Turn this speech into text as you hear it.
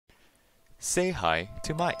Say hi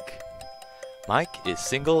to Mike. Mike is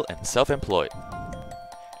single and self-employed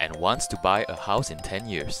and wants to buy a house in 10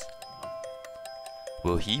 years.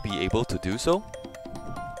 Will he be able to do so?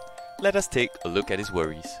 Let us take a look at his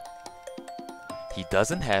worries. He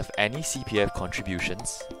doesn't have any CPF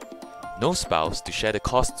contributions, no spouse to share the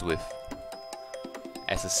costs with.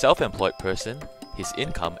 As a self-employed person, his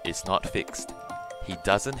income is not fixed. He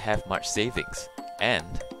doesn't have much savings,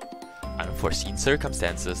 and unforeseen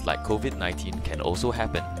circumstances like COVID-19 can also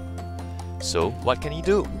happen. So, what can he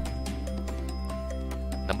do?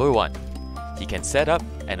 Number 1. He can set up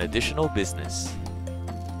an additional business,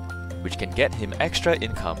 which can get him extra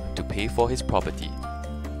income to pay for his property.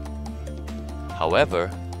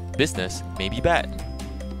 However, business may be bad.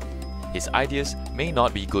 His ideas may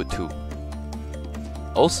not be good too.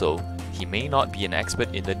 Also, he may not be an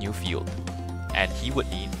expert in the new field, and he would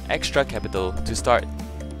need extra capital to start.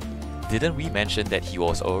 Didn't we mention that he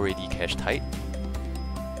was already cash tight?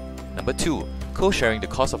 Number 2. Co-sharing the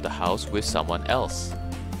cost of the house with someone else,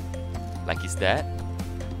 like his dad,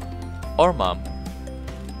 or mom,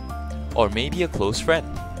 or maybe a close friend.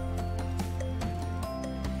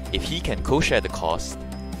 If he can co-share the cost,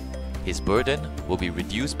 his burden will be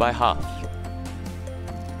reduced by half.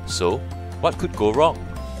 So, what could go wrong?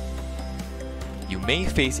 You may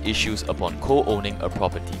face issues upon co-owning a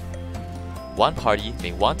property. One party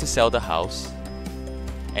may want to sell the house,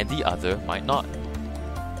 and the other might not.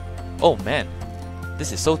 Oh man,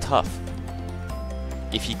 this is so tough.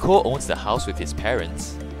 If he co-owns the house with his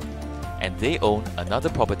parents, and they own another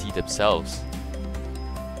property themselves,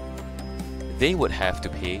 they would have to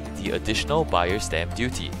pay the additional buyer's stamp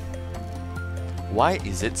duty. Why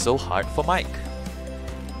is it so hard for Mike?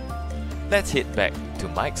 Let's head back to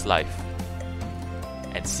Mike's life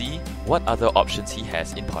and see what other options he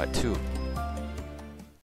has in part 2.